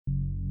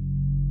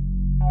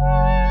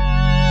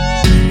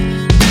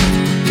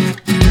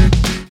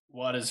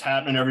What is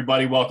happening,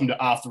 everybody? Welcome to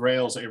Off the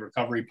Rails, a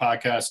recovery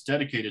podcast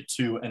dedicated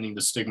to ending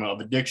the stigma of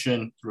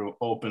addiction through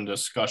open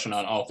discussion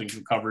on all things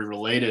recovery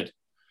related.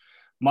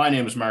 My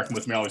name is Mark, and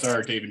with me always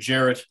are Dave and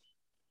Jarrett.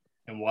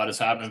 And what is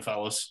happening,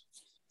 fellas?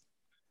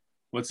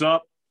 What's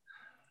up?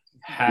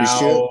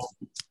 How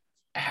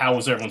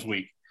was everyone's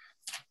week?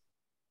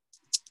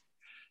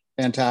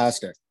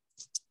 Fantastic.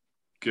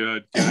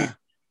 Good.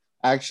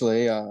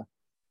 Actually,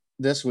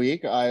 this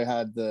week I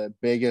had the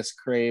biggest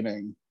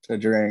craving to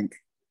drink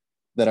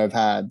that I've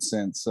had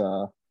since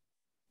I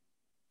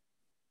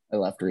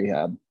left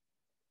rehab.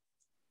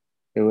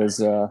 It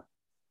was I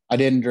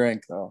didn't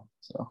drink though,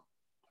 so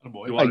oh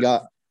boy. You want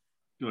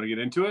to get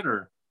into it,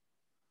 or?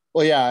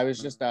 Well, yeah, I was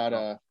just at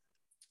a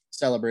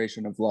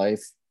celebration of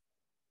life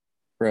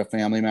for a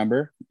family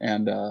member,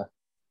 and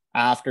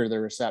after the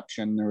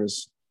reception there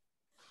was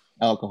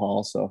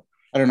alcohol, so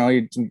I don't know,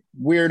 you had some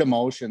weird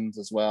emotions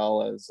as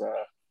well as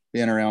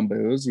being around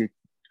booze. You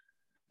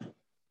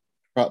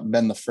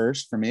been the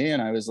first for me,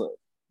 and I was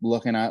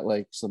looking at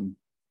like some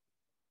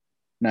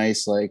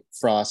nice like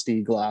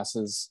frosty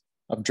glasses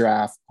of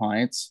draft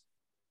pints,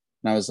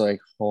 and I was like,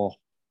 oh.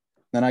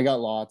 Then I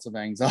got lots of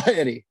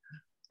anxiety,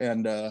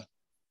 and yeah,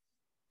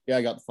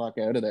 I got the fuck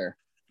out of there.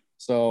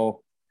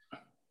 So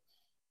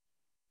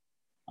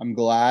I'm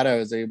glad I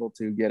was able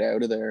to get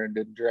out of there and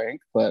didn't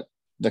drink, but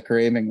the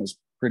craving was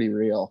pretty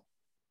real,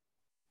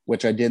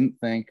 which I didn't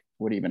think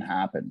would even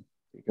happen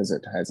because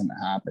it hasn't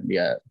happened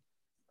yet.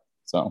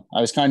 So I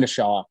was kind of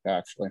shocked,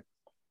 actually.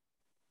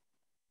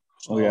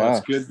 Oh, yeah,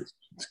 that's good.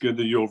 It's good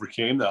that you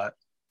overcame that.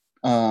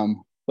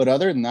 But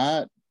other than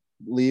that,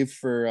 leave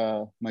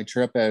for my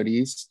trip out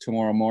east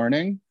tomorrow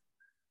morning.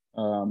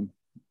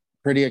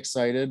 Pretty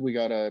excited. We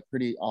got a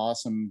pretty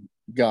awesome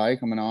guy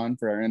coming on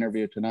for our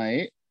interview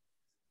tonight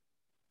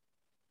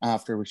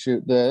after we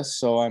shoot this.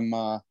 So I'm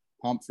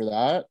pumped for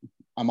that.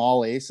 I'm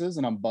all aces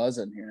and I'm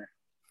buzzing here.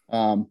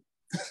 I'm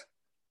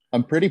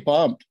pretty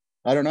pumped.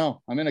 I don't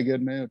know. I'm in a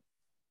good mood.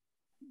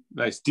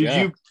 Nice.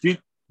 Did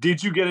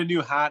you get a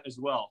new hat as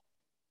well?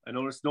 I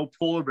noticed no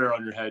polar bear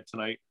on your head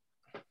tonight.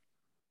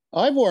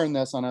 I've worn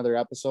this on other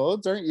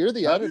episodes. You're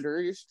the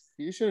editor? You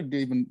should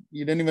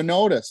you didn't even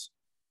notice.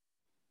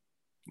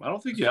 I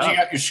don't think you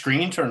got your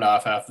screen turned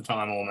off half the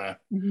time, old man.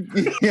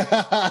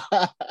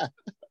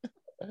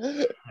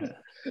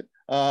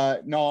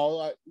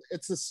 No,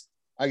 it's this.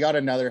 I got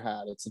another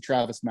hat. It's a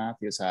Travis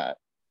Matthews hat.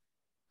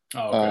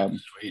 Oh, okay.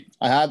 Sweet.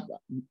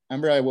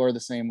 Remember I wore the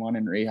same one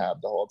in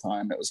rehab the whole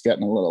time. It was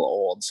getting a little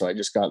old, so I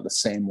just got the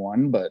same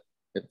one, but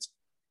it's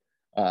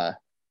got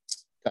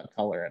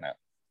color in it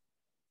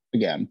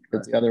again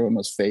because the other one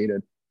was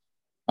faded.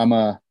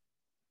 I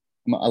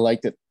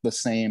liked it the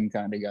same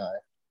kind of guy.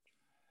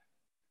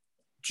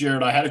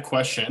 Jared, I had a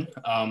question.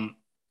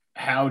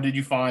 How did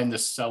you find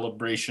this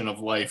celebration of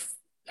life?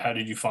 How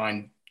did you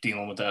find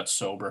dealing with that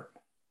sober?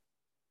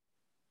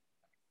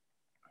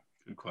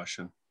 Good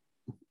question.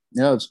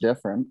 Yeah, it's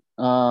different.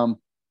 Well,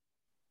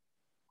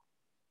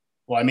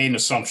 I made an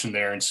assumption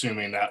there,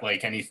 assuming that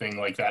like anything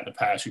like that in the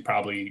past, you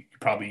probably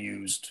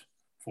used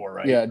for,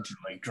 right? Yeah,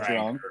 like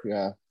drunk.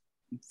 Yeah.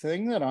 The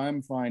thing that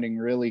I'm finding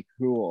really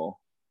cool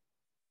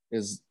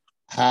is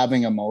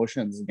having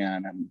emotions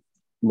again and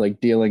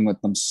like dealing with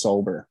them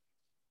sober.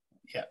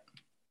 Yeah.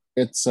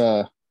 It's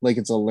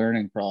it's a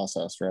learning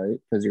process, right?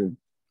 Because you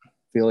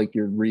feel like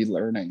you're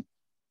relearning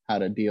how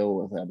to deal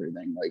with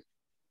everything, like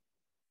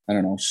I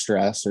don't know,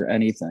 stress or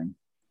anything.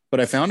 But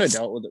I found I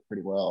dealt with it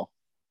pretty well.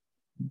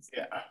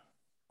 Yeah.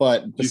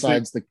 But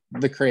besides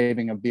the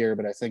craving of beer,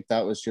 but I think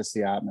that was just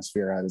the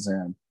atmosphere I was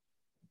in.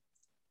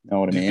 You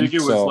know what I mean? Do you think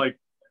it was like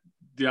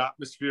the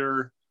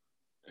atmosphere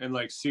and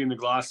like seeing the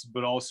glasses,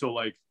 but also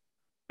like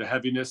the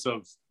heaviness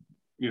of,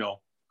 you know,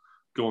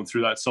 going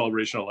through that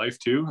celebration of life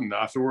too, and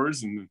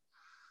afterwards, and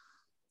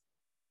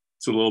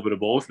it's a little bit of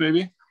both,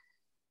 maybe?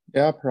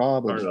 Yeah,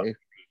 probably.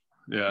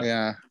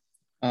 Yeah.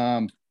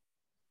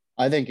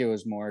 I think it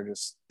was more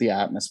just the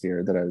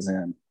atmosphere that I was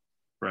in.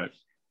 Right.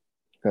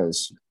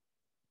 Because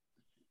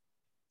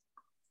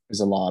there's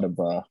a lot of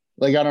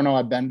like, I don't know,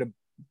 I've been to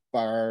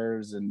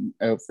bars and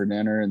out for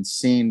dinner and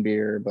seen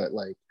beer, but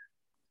like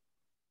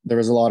there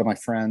was a lot of my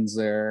friends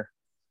there,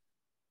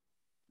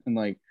 and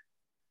like,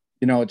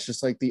 you know, it's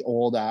just like the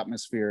old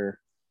atmosphere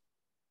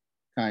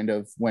kind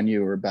of when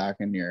you were back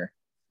in your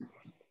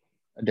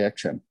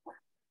addiction.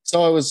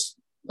 So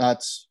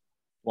that's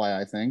why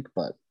I think,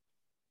 but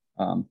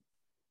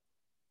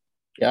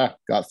yeah,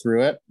 got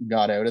through it,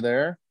 got out of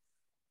there,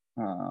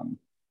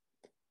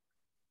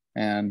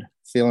 and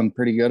feeling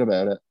pretty good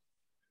about it.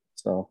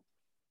 So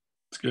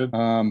it's good.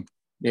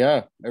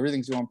 Yeah,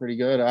 everything's going pretty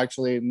good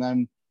actually. And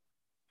then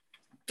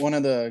one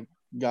of the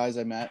guys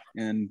I met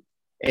in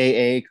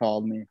AA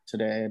called me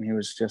today, and he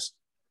was just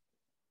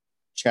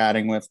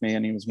chatting with me,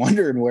 and he was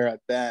wondering where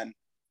I've been.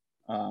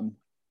 So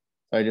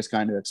I just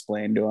kind of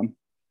explained to him.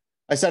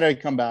 I said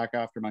I'd come back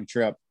after my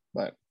trip,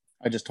 but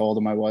I just told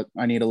him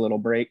I need a little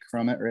break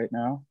from it right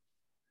now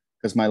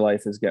because my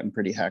life is getting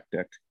pretty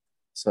hectic.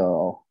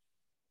 So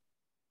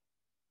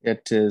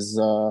it is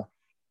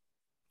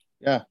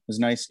yeah, it was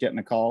nice getting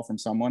a call from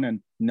someone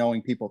and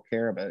knowing people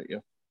care about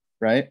you,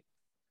 right?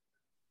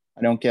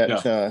 I don't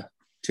get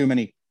too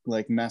many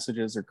like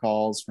messages or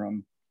calls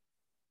from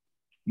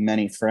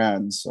many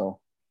friends. So,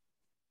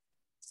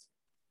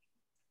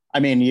 I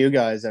mean, you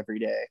guys every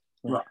day.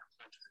 Right.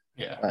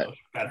 Yeah, but,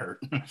 that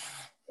hurt.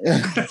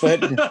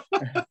 But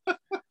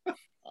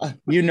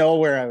you know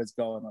where I was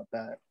going with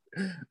that.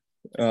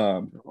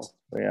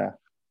 But yeah,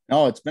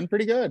 no, it's been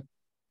pretty good.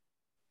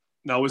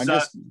 Now, was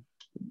that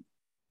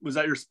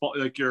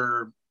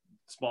your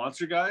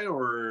sponsor guy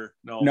or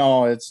no?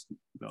 No, it's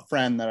a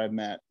friend that I've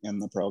met in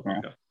the program.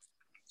 Okay.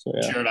 So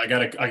yeah. Jared, I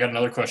got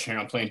another question here.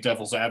 I'm playing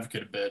devil's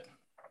advocate a bit.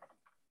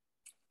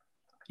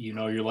 You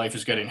know, your life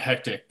is getting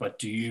hectic, but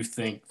do you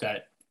think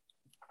that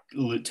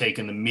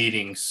taking the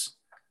meetings,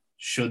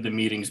 should the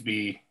meetings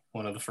be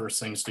one of the first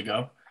things to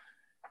go?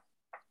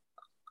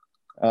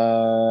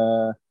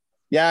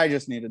 Yeah, I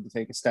just needed to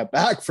take a step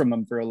back from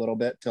them for a little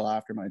bit till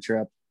after my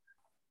trip.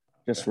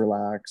 Just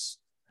relax.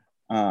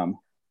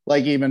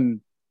 Like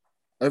even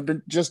I've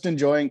been just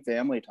enjoying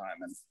family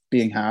time and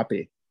being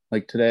happy.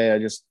 Like today, I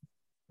just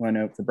went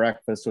out for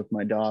breakfast with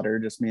my daughter,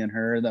 just me and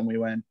her. Then we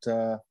went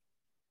to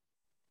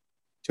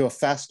a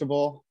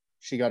festival.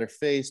 She got her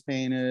face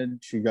painted.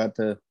 She got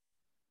to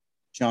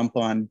jump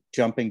on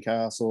jumping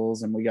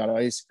castles, and we got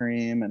ice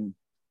cream and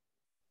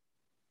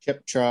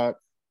chip truck,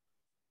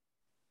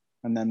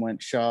 and then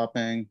went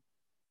shopping.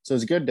 So it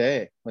was a good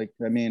day. Like,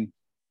 I mean,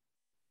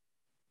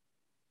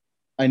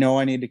 I know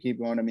I need to keep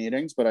going to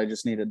meetings, but I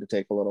just needed to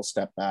take a little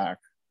step back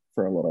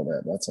for a little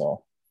bit. That's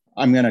all.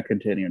 I'm going to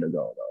continue to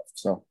go though.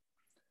 So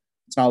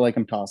it's not like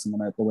I'm tossing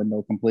them out the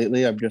window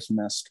completely. I've just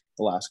missed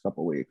the last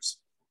couple of weeks.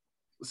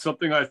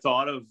 Something I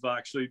thought of,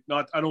 actually,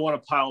 I don't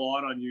want to pile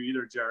on you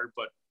either, Jared,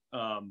 but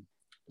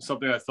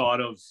something I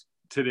thought of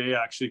today,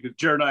 actually, because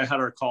Jared and I had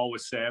our call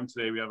with Sam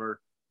today. We have our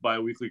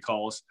bi-weekly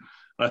calls.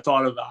 And I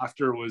thought of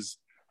after was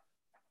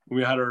when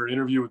we had our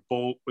interview with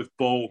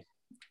Bo,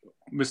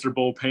 Mr.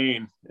 Bo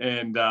Payne.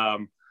 And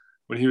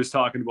when he was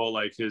talking about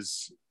like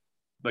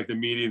the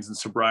meetings and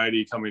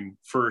sobriety coming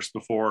first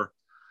before,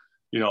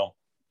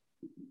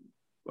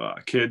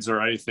 kids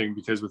or anything,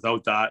 because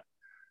without that,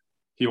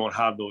 he won't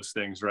have those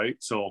things. Right.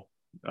 So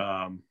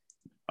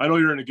I know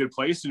you're in a good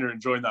place and you're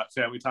enjoying that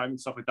family time and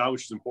stuff like that,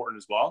 which is important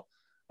as well.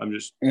 I'm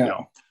just,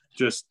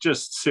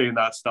 just saying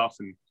that stuff.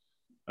 And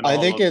I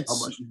think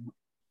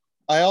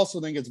I also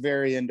think it's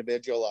very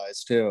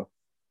individualized too.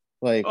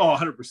 Like,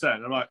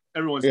 100%.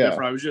 Everyone's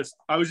different.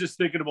 I was just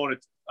thinking about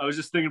it. I was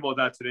just thinking about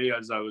that today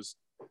as I was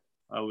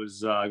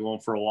going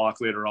for a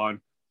walk later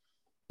on.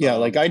 Yeah.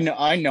 Like I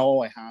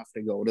know I have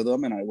to go to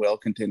them and I will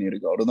continue to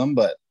go to them.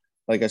 But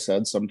like I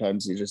said,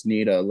 sometimes you just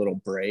need a little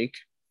break.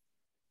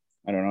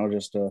 I don't know,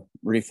 just to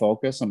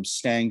refocus. I'm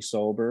staying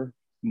sober.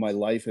 My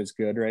life is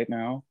good right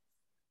now.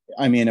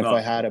 I mean, if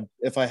I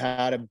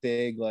had a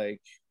big,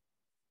 like,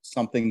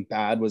 something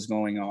bad was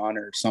going on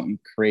or something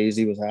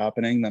crazy was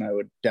happening, then I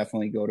would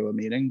definitely go to a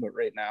meeting. But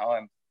right now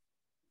I'm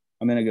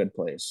in a good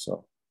place.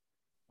 So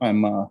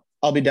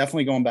I'll be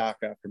definitely going back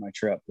after my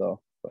trip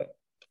though. But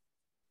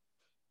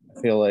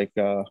I feel like,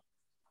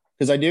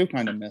 cause I do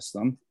kind of miss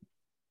them.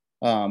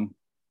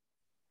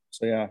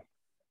 So yeah,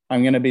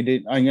 I'm going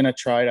to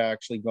try to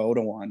actually go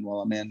to one while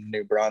I'm in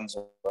New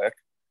Brunswick.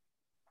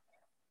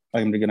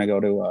 I'm going to go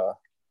to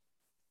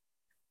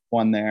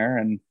one there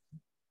and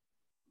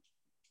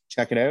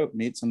check it out,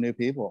 meet some new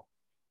people.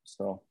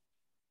 So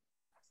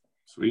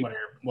sweet.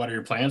 What are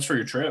your plans for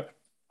your trip?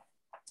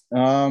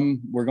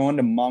 We're going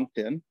to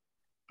Moncton.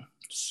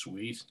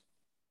 Sweet.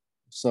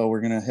 So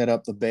we're going to hit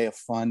up the Bay of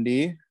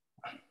Fundy.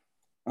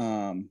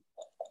 Sounds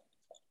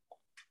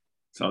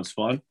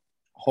fun.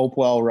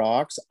 Hopewell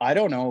Rocks. I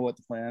don't know what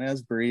the plan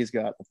is. Bree's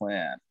got the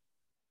plan.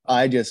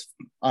 I'm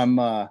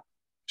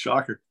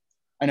shocker.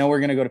 I know we're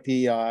gonna go to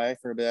PEI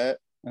for a bit.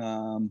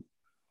 Hope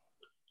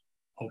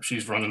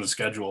she's running the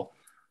schedule.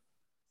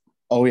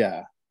 Oh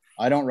yeah.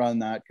 I don't run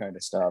that kind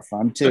of stuff.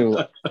 I'm too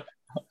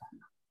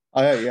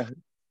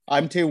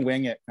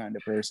wing it kind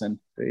of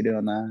person to be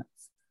doing that.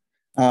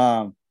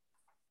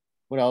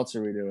 What else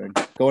are we doing?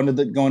 Going to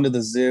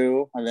the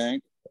zoo, I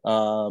think.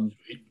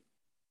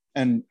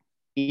 And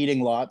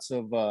eating lots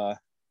of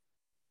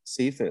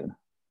seafood.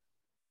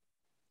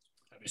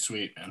 That'd be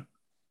sweet, man.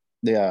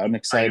 Yeah, I'm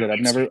excited.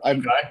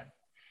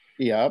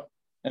 Yep.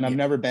 And I've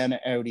never been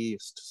out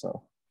east,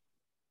 so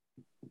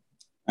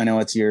I know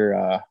it's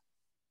you're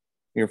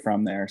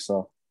from there,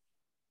 so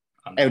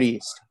out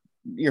east.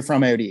 You're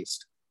from out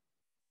east.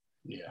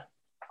 Yeah.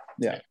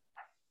 Yeah.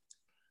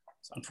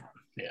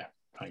 Yeah,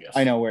 I guess.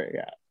 I know where,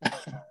 yeah.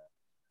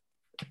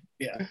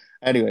 Yeah.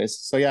 Anyways,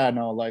 so yeah,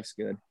 no, life's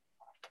good.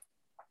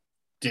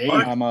 Dave.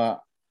 I'm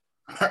Mark.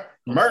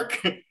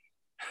 That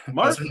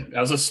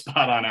was a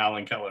spot on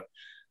Alan Keller.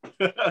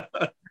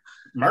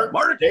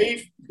 Mark.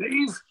 Dave.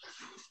 That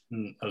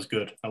was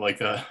good. I like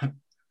that.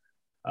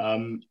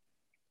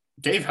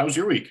 Dave, how was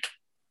your week?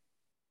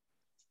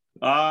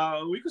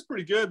 Week was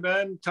pretty good,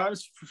 man.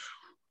 Time's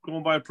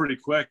going by pretty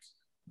quick.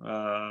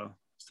 I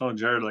was telling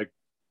Jared, like,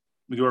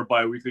 we do our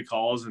bi-weekly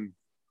calls and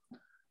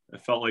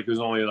it felt like it was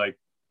only like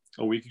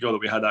a week ago that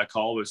we had that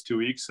call. It was 2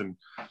 weeks, and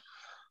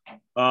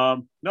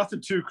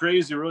nothing too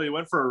crazy really.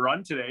 Went for a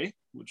run today,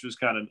 which was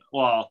kind of,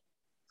 well,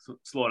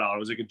 slow down. It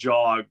was like a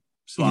jog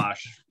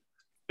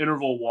 /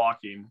 interval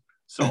walking.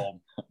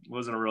 So it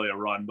wasn't really a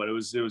run, but it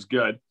was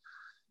good.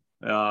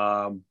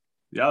 Yeah,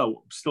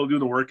 still doing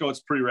the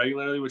workouts pretty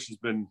regularly, which has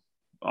been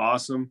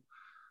awesome.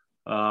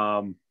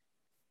 Other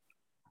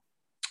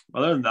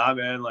than that,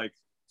 man, like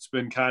it's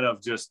been kind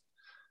of just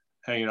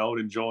hanging out,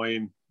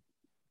 enjoying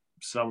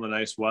some of the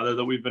nice weather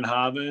that we've been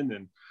having.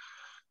 And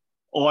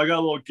I got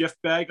a little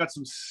gift bag. Got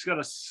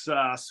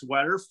a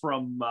sweater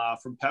from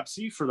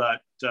Pepsi for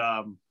that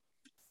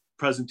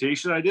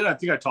presentation I did. I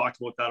think I talked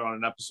about that on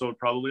an episode,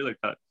 probably like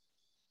that.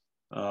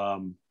 I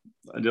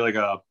did like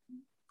a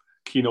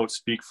keynote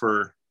speak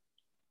for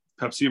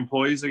Pepsi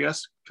employees, I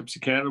guess,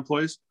 Pepsi Canada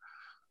employees.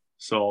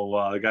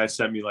 So the guy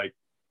sent me like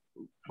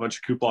a bunch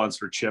of coupons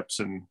for chips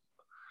and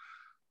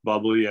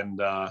bubbly and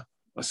a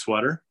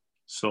sweater.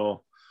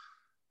 So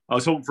I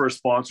was hoping for a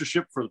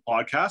sponsorship for the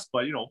podcast,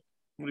 but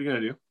what are you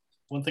going to do?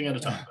 One thing at a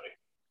time, buddy.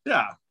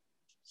 Yeah.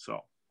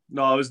 So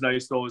no, it was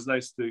nice though. It was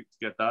nice to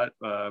get that.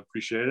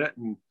 Appreciate it.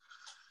 And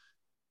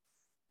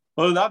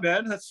other than that,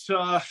 man, that's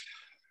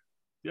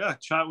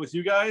chat with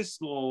you guys.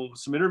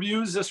 Some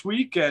interviews this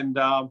week, and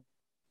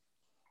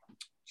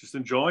just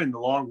enjoying the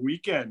long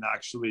weekend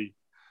actually,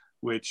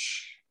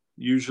 which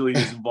usually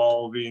is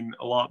involving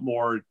a lot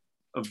more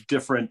of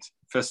different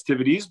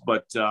festivities,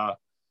 but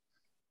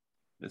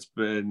it's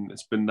been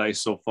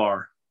nice so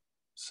far.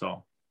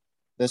 So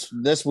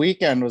this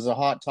weekend was a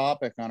hot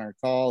topic on our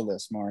call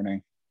this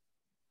morning.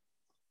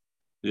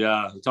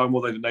 Yeah, talking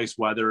about like the nice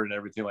weather and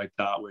everything like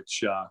that,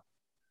 which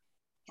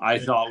I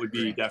thought would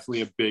be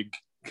definitely a big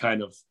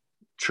kind of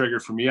trigger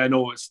for me. I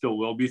know it still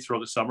will be throughout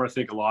the summer. I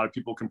think a lot of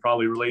people can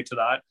probably relate to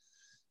that,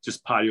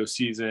 just patio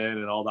season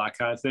and all that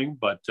kind of thing.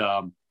 But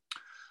so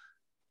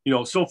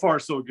far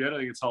so good. I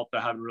think it's helped.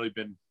 I haven't really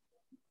been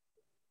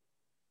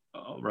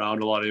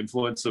around a lot of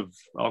influence of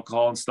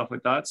alcohol and stuff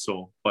like that.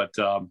 So, but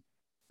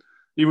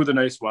even with the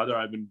nice weather,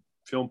 I've been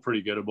feeling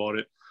pretty good about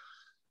it.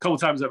 A couple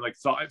of times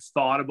I've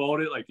thought about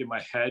it, like in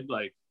my head,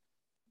 like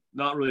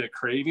not really a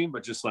craving,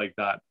 but just like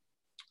that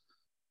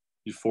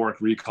euphoric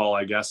recall,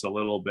 I guess, a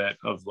little bit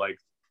of like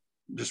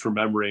just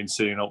remembering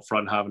sitting out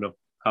front, having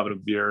a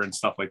beer and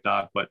stuff like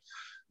that. But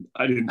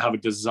I didn't have a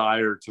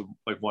desire to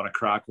like want to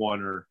crack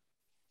one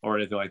or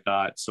anything like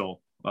that.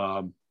 So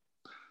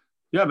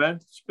yeah, man,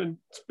 it's been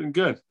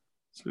good.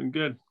 It's been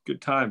good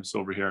times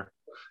over here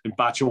in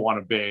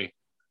Batchewana Bay.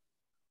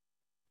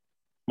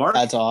 Mark,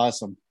 That's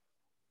awesome.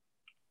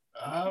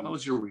 how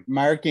was your week?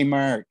 Mark.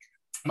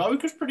 My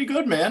week was pretty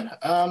good, man.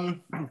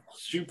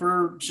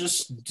 Super,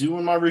 just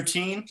doing my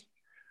routine,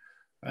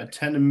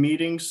 attending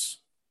meetings,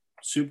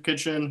 soup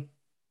kitchen,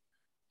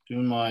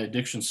 doing my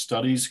addiction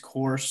studies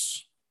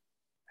course,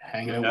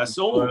 hanging out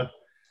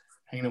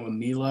with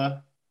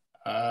Mila.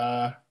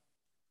 A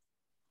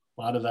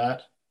lot of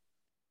that.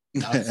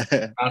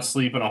 Not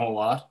sleeping a whole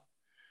lot,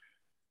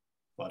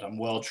 but I'm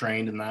well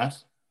trained in that.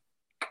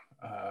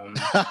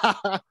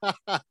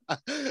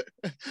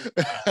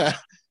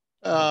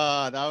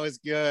 Oh, that was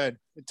good.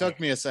 It took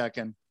me a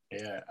second.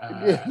 Yeah.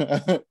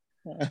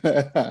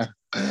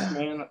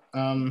 Man.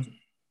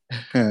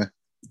 I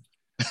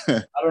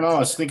don't know. I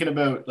was thinking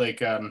about like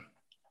a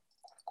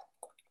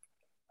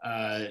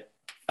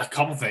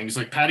couple things,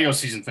 like patio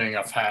season thing.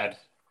 I've had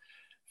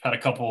a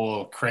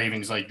couple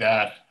cravings like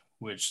that,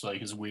 which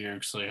like is weird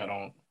because like I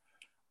don't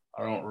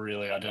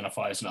really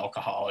identify as an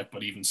alcoholic,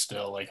 but even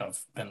still, like I've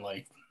been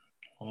like,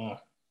 oh,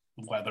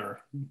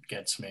 weather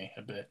gets me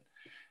a bit.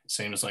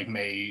 Same as like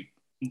May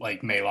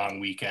long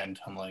weekend.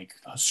 I'm like,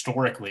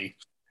 historically,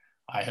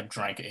 I have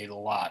drank a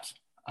lot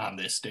on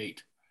this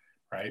date,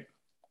 right?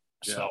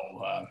 Yeah. So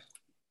I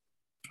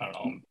don't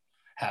know. I'm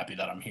happy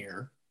that I'm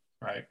here,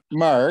 right?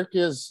 Mark,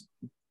 is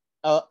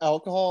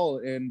alcohol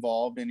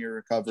involved in your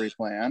recovery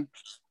plan?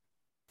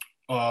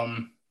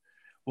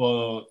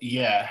 Well,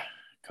 yeah,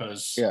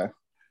 because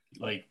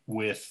like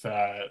with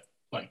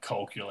like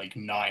Coke, you're like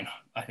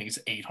I think it's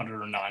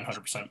 800 or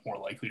 900% more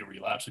likely to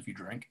relapse if you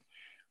drink.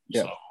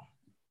 Yeah. So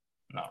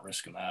I'm not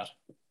risking that.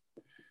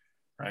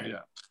 Right. Yeah.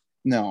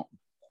 No.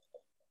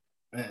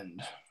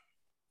 And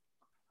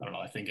I don't know.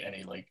 I think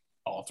any like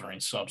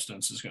altering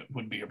substance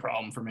would be a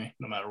problem for me,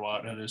 no matter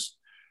what it is.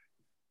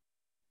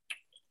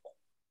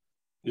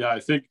 Yeah, I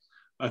think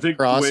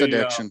cross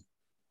addiction.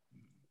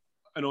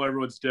 I know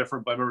everyone's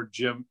different, but I remember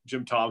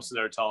Jim Thompson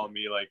there telling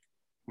me like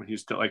when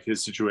he's like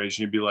his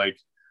situation, he'd be like,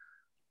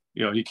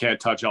 he can't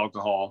touch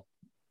alcohol.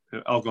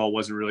 Alcohol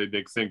wasn't really a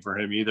big thing for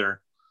him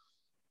either,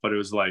 but it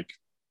was like,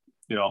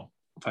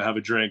 if I have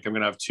a drink, I'm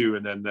gonna have two,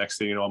 and then next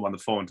thing you know, I'm on the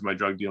phone to my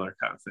drug dealer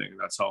kind of thing.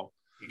 That's how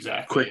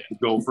quick to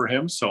go for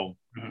him. So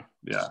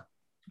yeah,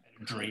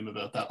 I dream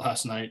about that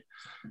last night.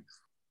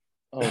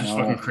 Oh, it was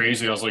fucking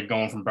crazy. I was like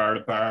going from bar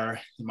to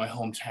bar in my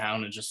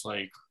hometown and just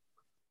like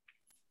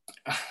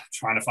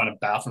trying to find a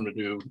bathroom to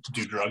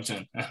do drugs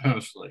in. And I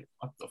was like,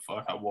 what the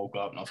fuck? I woke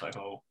up and I was like,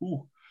 oh,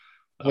 ooh.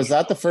 Was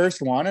that the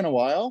first one in a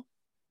while?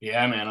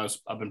 Yeah, man,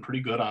 I've been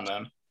pretty good on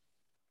them.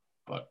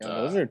 But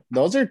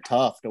those are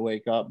tough to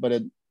wake up,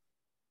 but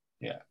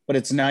yeah, but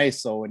it's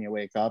nice though when you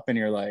wake up and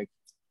you're like,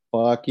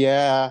 fuck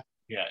yeah.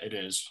 Yeah, it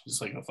is.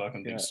 It's like a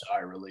fucking big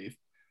sigh of relief.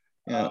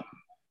 Yeah.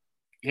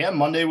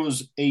 Monday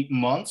was 8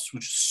 months,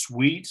 which is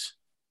sweet.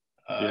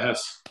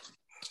 Yes.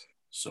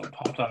 So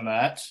pumped on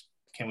that.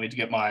 Can't wait to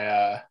get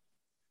my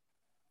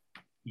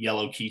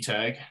yellow key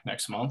tag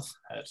next month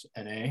at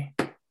NA,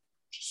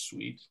 which is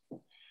sweet.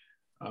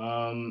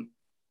 What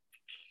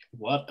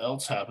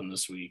else happened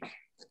this week?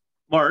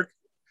 Mark?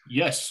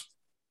 Yes.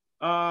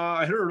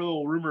 I heard a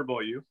little rumor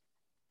about you.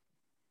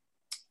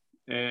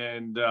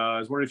 And I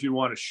was wondering if you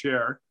want to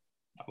share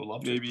I would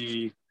love to.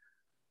 maybe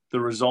the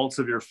results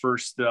of your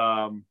first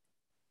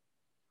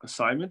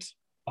assignment.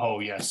 Oh,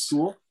 yes.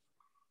 Cool.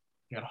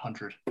 You got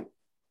 100.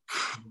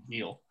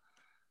 Deal.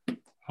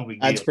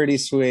 That's pretty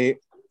sweet.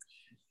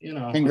 You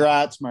know.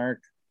 Congrats,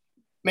 Mark.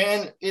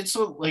 Man, it's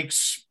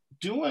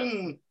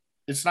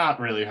it's not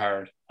really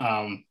hard.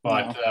 But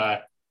no.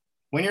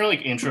 When you're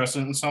like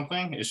interested in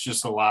something, it's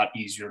just a lot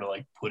easier to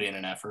like put in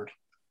an effort.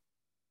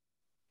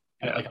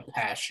 Yeah. Like a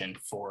passion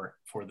for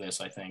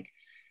this, I think.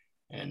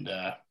 And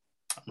I'm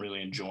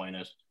really enjoying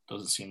it.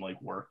 Doesn't seem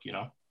like work, you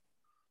know.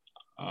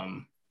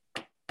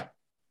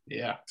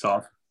 Yeah. It's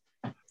off.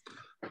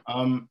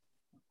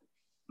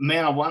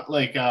 Man, I want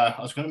I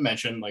was gonna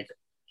mention like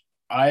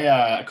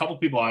a couple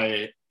people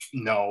I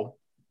know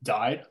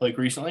died like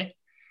recently,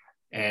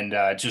 and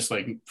just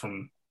like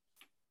from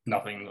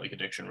nothing like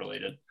addiction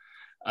related.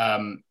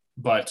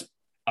 But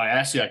I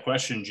asked you that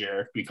question,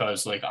 Jared,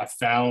 because like I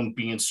found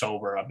being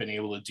sober, I've been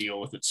able to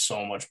deal with it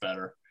so much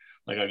better.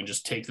 Like I can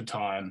just take the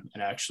time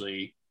and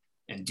actually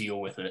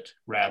deal with it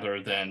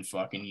rather than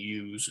fucking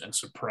use and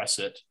suppress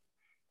it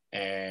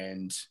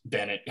and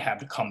then it have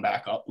to come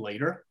back up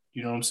later.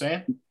 You know what I'm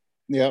saying?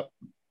 Yep.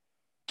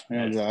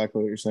 Yeah,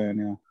 exactly what you're saying.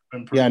 Yeah.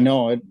 Yeah,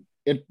 no,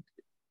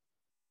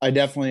 I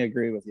definitely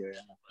agree with you.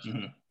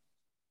 Yeah.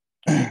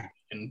 Mm-hmm.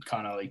 And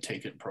kind of like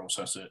take it and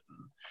process it.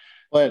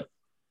 But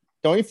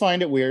don't you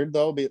find it weird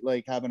though,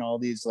 like having all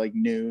these like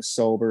new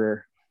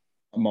sober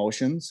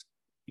emotions?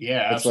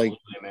 Yeah, it's absolutely,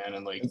 like, man.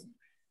 And like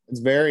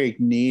it's very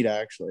neat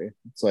actually.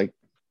 It's like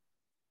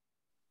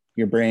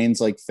your brain's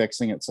like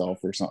fixing itself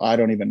or something. I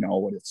don't even know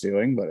what it's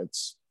doing, but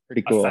it's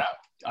pretty cool.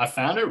 I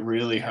found it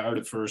really hard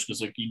at first because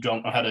like you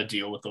don't know how to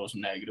deal with those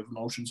negative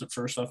emotions at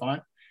first, I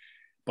find.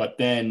 But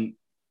then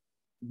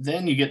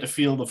you get to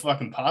feel the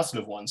fucking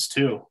positive ones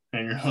too.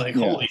 And you're like,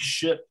 holy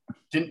shit.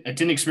 I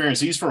didn't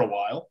experience these for a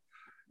while.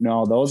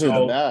 No, those are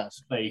the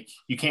best. Like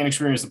you can't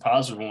experience the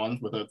positive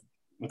ones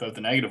without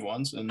the negative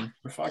ones. And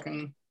we're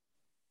fucking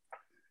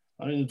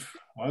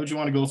why would you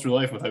want to go through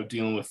life without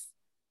dealing with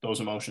those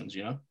emotions,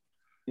 you know?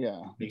 Yeah.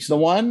 The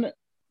one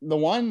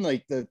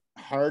like the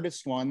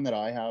hardest one that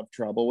I have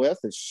trouble with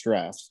is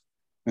stress.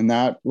 And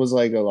that was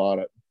like a lot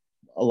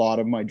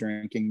of my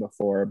drinking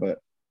before, but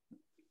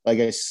like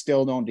I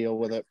still don't deal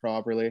with it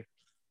properly.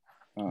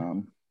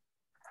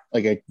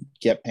 Like I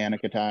get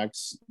panic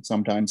attacks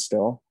sometimes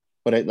still,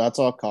 but that's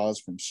all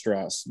caused from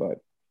stress. But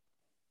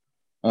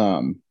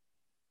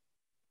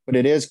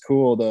it is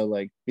cool to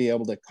like be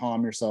able to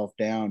calm yourself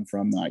down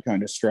from that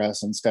kind of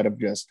stress instead of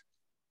just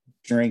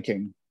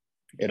drinking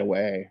it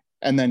away.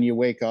 And then you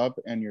wake up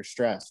and you're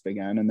stressed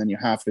again, and then you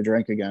have to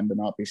drink again to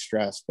not be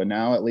stressed. But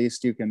now at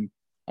least you can,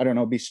 I don't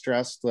know, be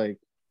stressed like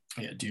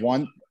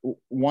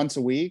once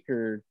a week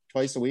or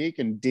twice a week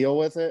and deal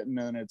with it, and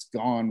then it's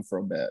gone for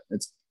a bit.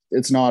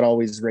 It's not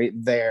always right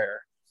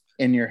there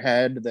in your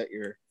head that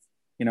you're,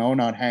 you know,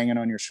 not hanging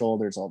on your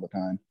shoulders all the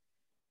time.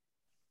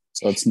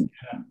 So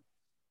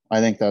I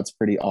think that's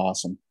pretty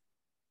awesome.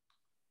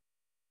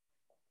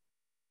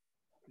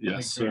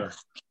 Yes, sir.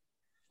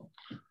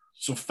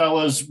 So,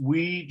 fellas,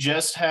 we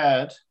just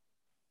had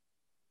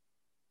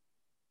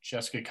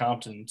Jessica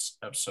Compton's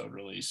episode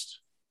released.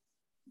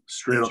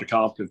 Straight out of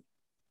Compton.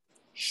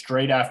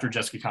 Straight after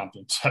Jessica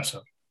Compton's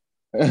episode.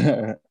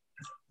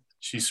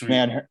 She's sweet.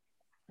 Man,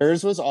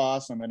 hers was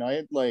awesome. And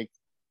I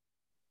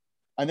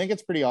think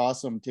it's pretty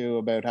awesome, too,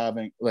 about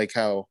having, like,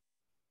 how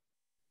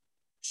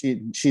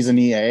she's an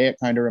EA. It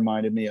kind of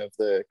reminded me of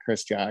the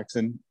Chris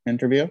Jackson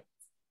interview.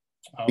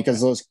 Okay.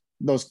 Because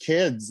those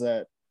kids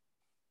that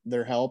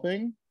they're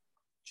helping,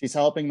 she's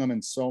helping them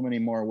in so many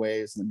more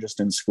ways than just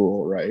in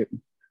school, right?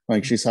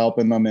 Like she's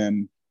helping them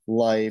in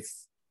life.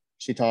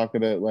 She talked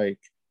about like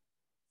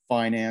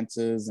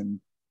finances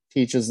and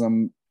teaches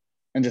them,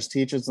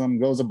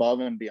 goes above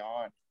and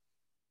beyond.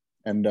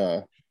 And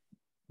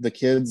the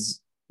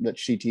kids that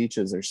she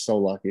teaches are so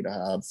lucky to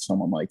have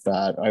someone like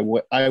that.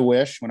 I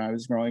wish when I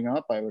was growing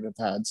up, I would have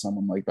had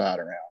someone like that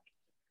around,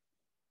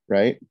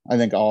 right? I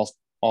think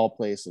all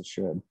places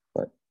should,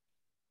 but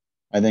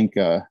I think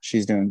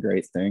she's doing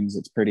great things.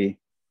 It's pretty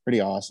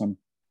awesome.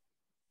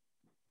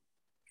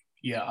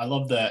 Yeah, I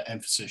love the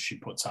emphasis she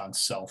puts on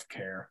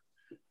self-care.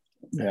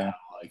 Yeah, how,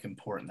 like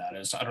important that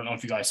is. I don't know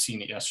if you guys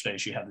seen it yesterday.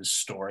 She had this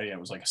story. It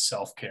was like a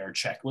self-care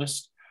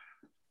checklist.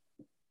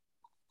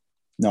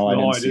 No, I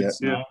didn't see it.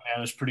 No, man,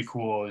 it was pretty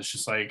cool. It's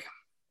just like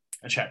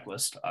a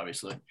checklist,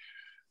 obviously.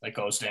 that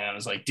goes down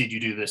is like, did you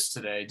do this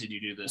today? Did you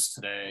do this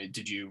today?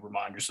 Did you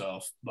remind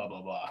yourself? Blah,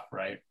 blah, blah.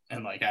 Right.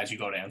 And like, as you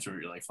go to answer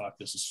it, you're like, fuck,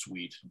 this is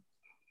sweet.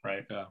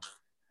 Right. Yeah.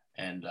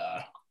 And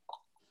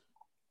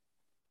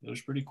it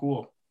was pretty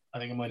cool. I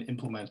think I'm going to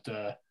implement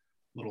a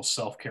little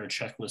self-care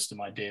checklist in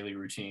my daily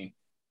routine.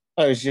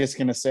 I was just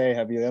going to say,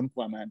 have you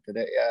implemented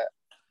it yet?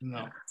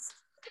 No.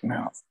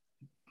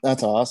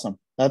 That's awesome.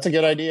 That's a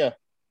good idea.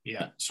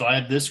 Yeah. So I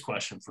had this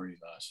question for you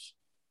guys.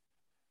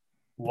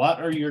 What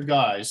are your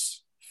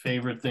guys'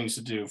 favorite things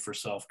to do for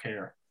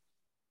self-care?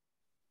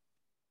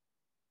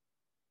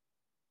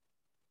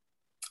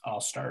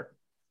 I'll start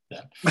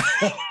then.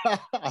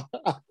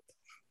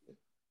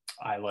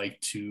 I like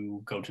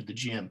to go to the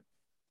gym.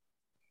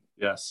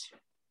 Yes.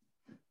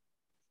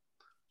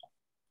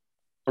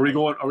 Are we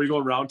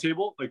going round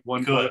table? Like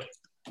one? Good.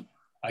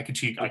 I could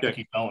keep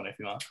going if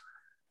you want.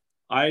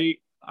 I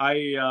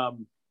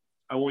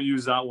won't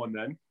use that one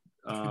then.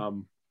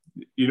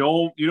 You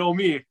know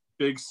me,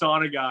 big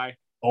sauna guy.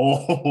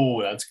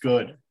 Oh, that's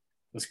good.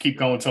 Let's keep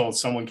going until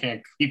someone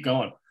can't keep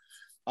going.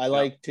 I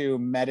like to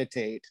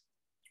meditate.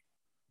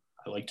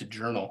 I like to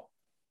journal.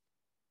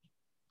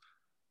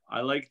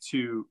 I like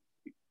to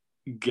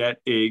get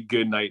a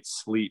good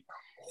night's sleep.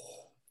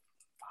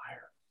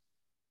 Fire.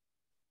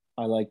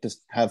 I like to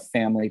have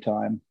family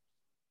time.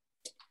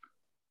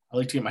 I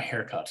like to get my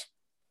hair cut.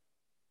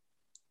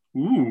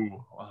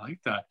 Ooh, I like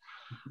that.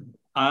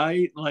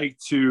 I like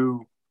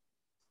to,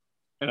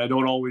 and I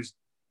don't always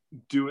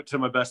do it to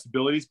my best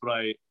abilities, but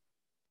I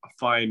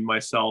find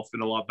myself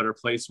in a lot better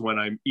place when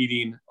I'm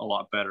eating a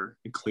lot better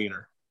and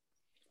cleaner.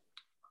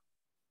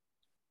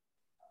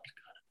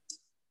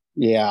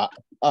 Yeah.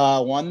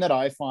 One that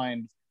I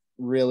find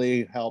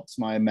really helps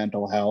my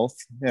mental health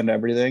and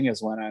everything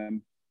is when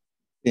I'm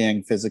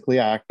being physically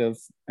active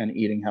and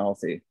eating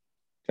healthy.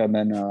 I've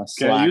been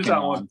slacking use that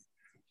on. one.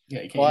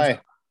 Yeah, you can't.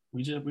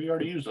 Use that. We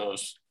already used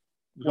those.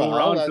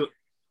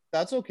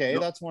 That's okay.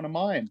 Nope. That's one of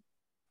mine.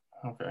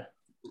 Okay.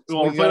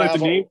 Well, we're play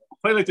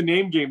like the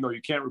name game though.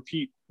 You can't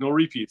repeat. No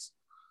repeats.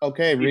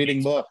 Okay,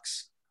 reading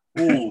books.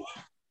 Ooh,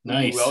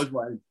 nice. Ooh, that was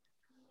mine.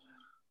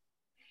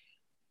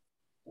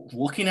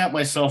 Looking at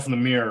myself in the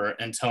mirror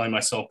and telling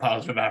myself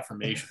positive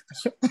affirmations.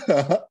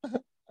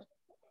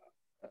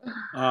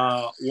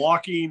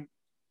 Walking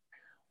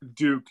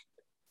Duke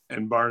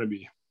and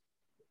Barnaby.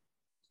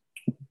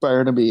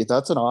 Barnaby,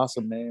 that's an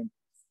awesome name.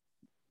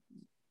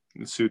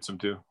 It suits him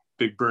too.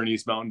 Big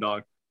Bernese mountain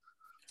dog.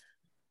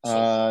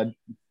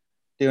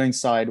 Doing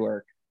side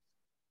work.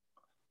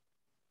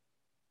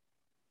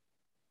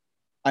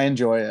 I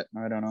enjoy it.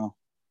 I don't know.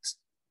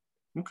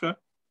 Okay.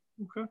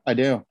 I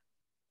do.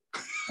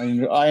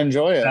 I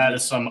enjoy it. That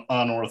is some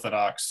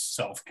unorthodox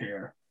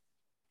self-care.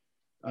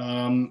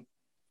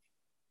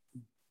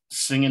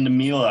 Singing to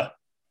Mila.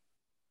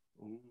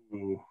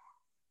 Ooh.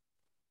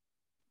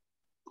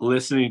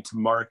 Listening to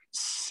Mark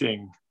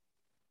sing.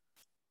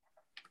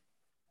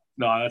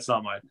 No, that's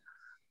not mine.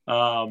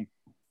 I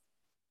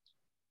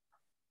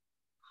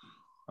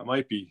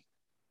might be.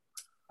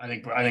 I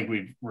think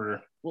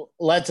we're. Well,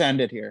 let's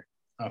end it here.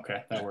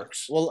 Okay, that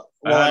works. We'll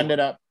end it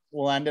up.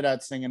 We'll end it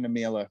at singing to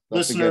Mila.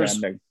 That's Listeners, a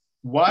good ending.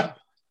 What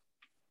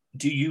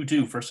do you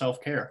do for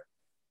self-care?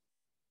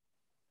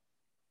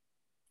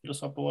 Hit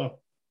us up below.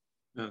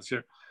 Yeah,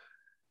 sure.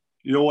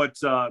 You know what?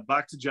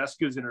 Back to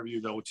Jessica's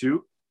interview though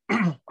too.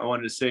 I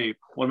wanted to say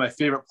one of my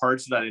favorite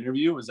parts of that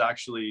interview was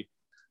actually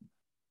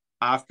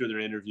after their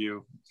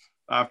interview,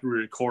 after we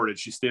recorded.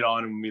 She stayed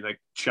on and we like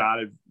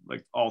chatted,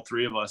 like all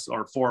three of us,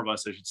 or four of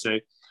us, I should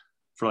say,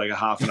 for like a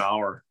half an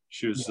hour.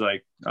 She was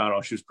like, I don't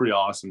know, she was pretty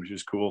awesome. She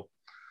was cool.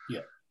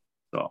 Yeah.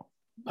 So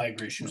I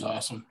agree. She was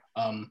awesome.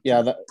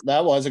 Yeah,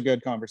 that was a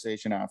good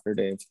conversation after,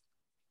 Dave.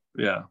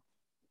 Yeah.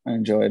 I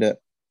enjoyed it.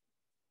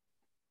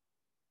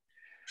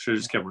 Should have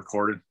just kept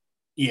recording.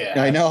 Yeah.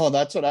 I know.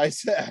 That's what I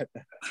said.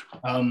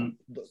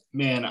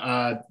 Man,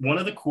 one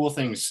of the cool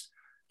things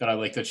that I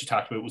like that she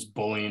talked about was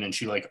bullying, and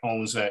she like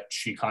owns that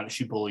she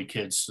bullied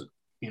kids,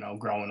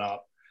 growing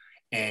up.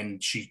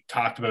 And she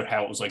talked about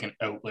how it was like an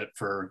outlet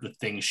for the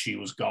things she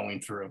was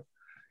going through.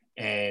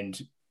 And,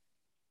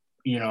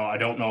 I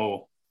don't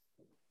know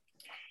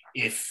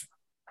if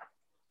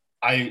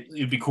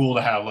it'd be cool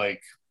to have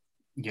like,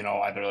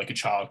 either like a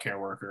child care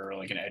worker or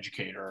like an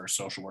educator or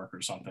social worker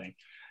or something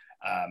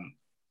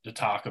to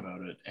talk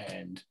about it.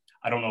 And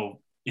I don't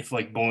know if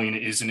like bullying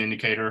is an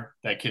indicator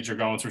that kids are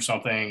going through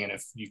something, and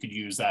if you could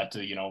use that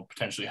to,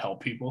 potentially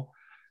help people.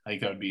 I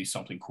think that would be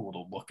something cool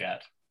to look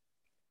at.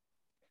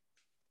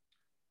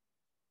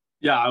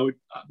 Yeah, I would.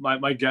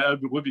 My guess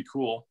would be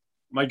cool.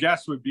 My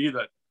guess would be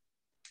that.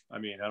 I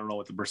mean, I don't know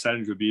what the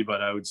percentage would be,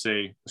 but I would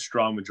say a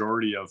strong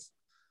majority of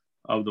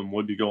them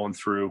would be going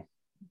through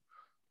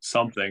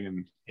something,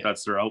 and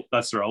that's their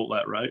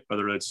outlet, right?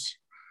 Whether it's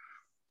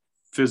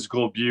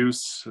physical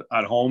abuse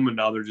at home, and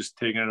now they're just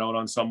taking it out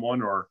on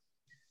someone, or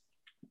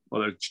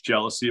whether it's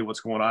jealousy of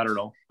what's going on. I don't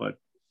know, but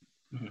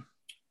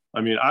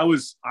I mean, I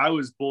was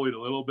bullied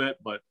a little bit,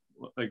 but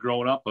like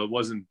growing up, I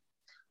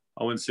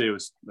wouldn't say it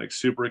was like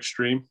super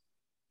extreme.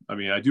 I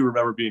mean, I do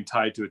remember being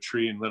tied to a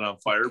tree and lit on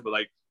fire, but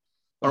like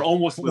or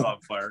almost lit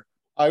on fire.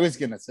 I was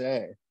gonna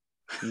say,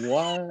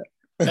 what?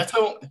 That's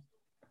how.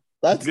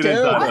 That's Get into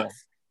terrible.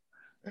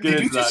 that.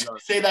 Did you just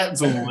say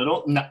that's a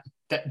little? Not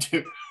that,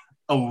 dude.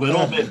 A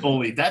little bit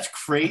bully. That's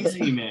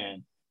crazy,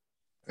 man.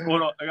 Well,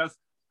 no, I got.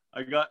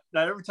 Did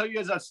I ever tell you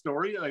guys that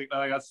story? I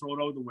got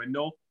thrown out the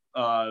window. It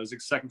was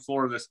like second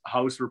floor of this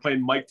house. We were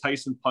playing Mike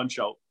Tyson Punch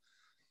Out.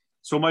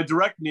 So my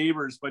direct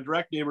neighbors were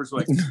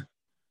like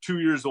 2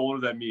 years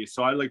older than me.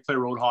 So I like play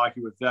road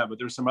hockey with them. But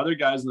there's some other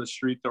guys in the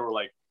street that were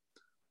like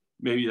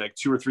maybe like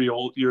 2 or 3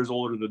 years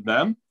older than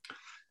them.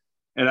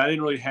 And I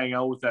didn't really hang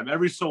out with them.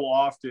 Every so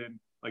often,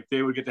 like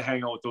they would get to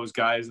hang out with those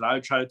guys, and I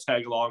would try to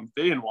tag along.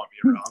 They didn't want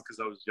me around because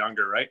I was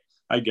younger, right?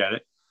 I get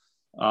it.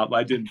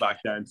 I didn't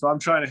back then. So I'm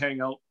trying to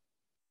hang out.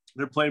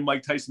 They're playing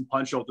Mike Tyson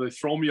Punch Out. They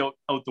throw me out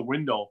the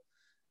window.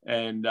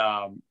 And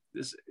there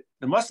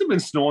must have been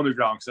snow on the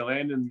ground because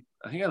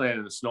I think I landed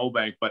in a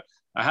snowbank, but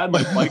I had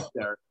my bike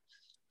there.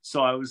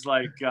 So I was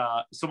like,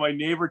 so my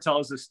neighbor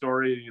tells this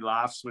story and he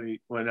laughs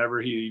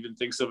whenever he even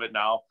thinks of it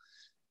now.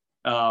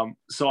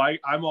 So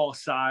I'm all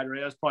sad,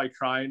 right? I was probably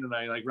crying, and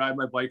I like ride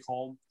my bike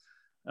home,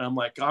 and I'm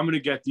like, I'm gonna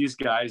get these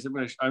guys. I'm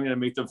gonna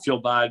make them feel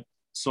bad.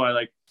 So I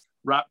like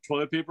wrapped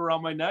toilet paper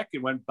around my neck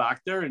and went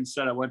back there and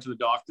said I went to the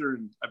doctor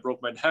and I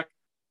broke my neck.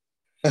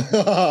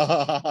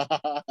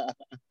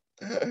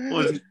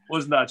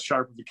 Wasn't that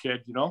sharp of a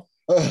kid, you know?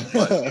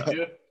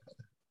 But,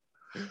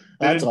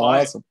 that's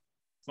awesome.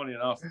 Funny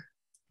enough.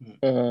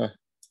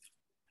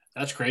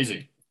 That's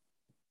crazy.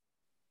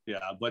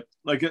 Yeah, but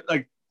like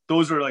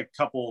those are like a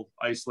couple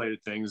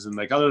isolated things, and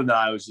like other than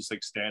that, I was just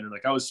like standard.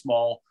 Like I was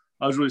small.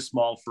 I was really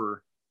small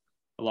for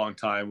a long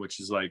time, which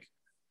is like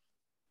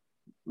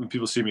when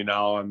people see me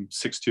now, I'm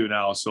 6'2"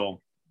 now.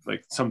 So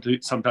like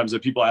sometimes the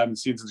people I haven't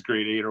seen since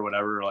grade 8 or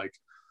whatever are like,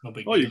 "Oh,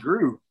 deal. You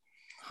grew."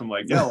 I'm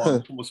like, "Yeah, well,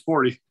 I'm almost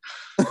 40."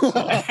 So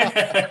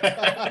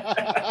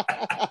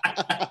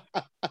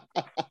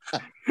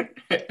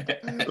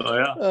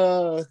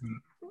yeah.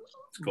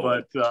 Cool.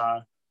 But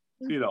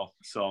you know,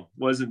 so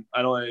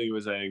I don't think it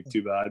was anything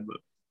too bad, but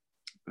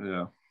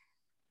yeah.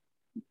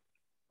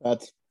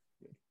 That's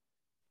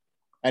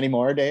any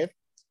more, Dave?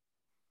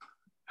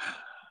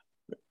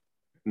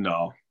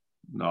 No.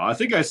 I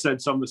think I said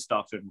some of the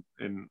stuff in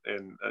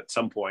at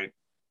some point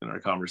in our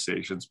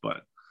conversations,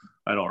 but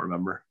I don't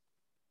remember.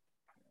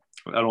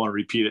 I don't want to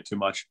repeat it too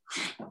much.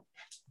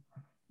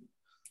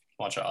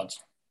 Watch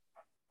odds.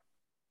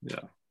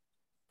 Yeah.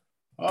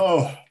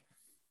 Oh,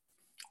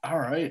 all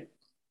right.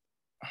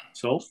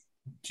 So,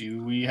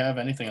 do we have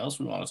anything else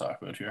we want to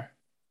talk about here?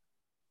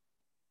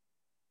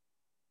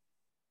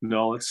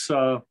 No, let's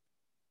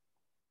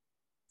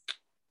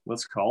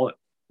call it.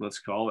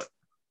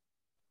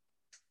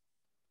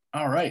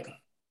 All right.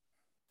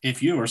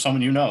 If you or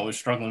someone you know is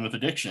struggling with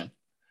addiction,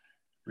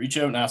 reach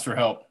out and ask for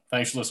help.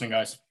 Thanks for listening,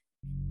 guys.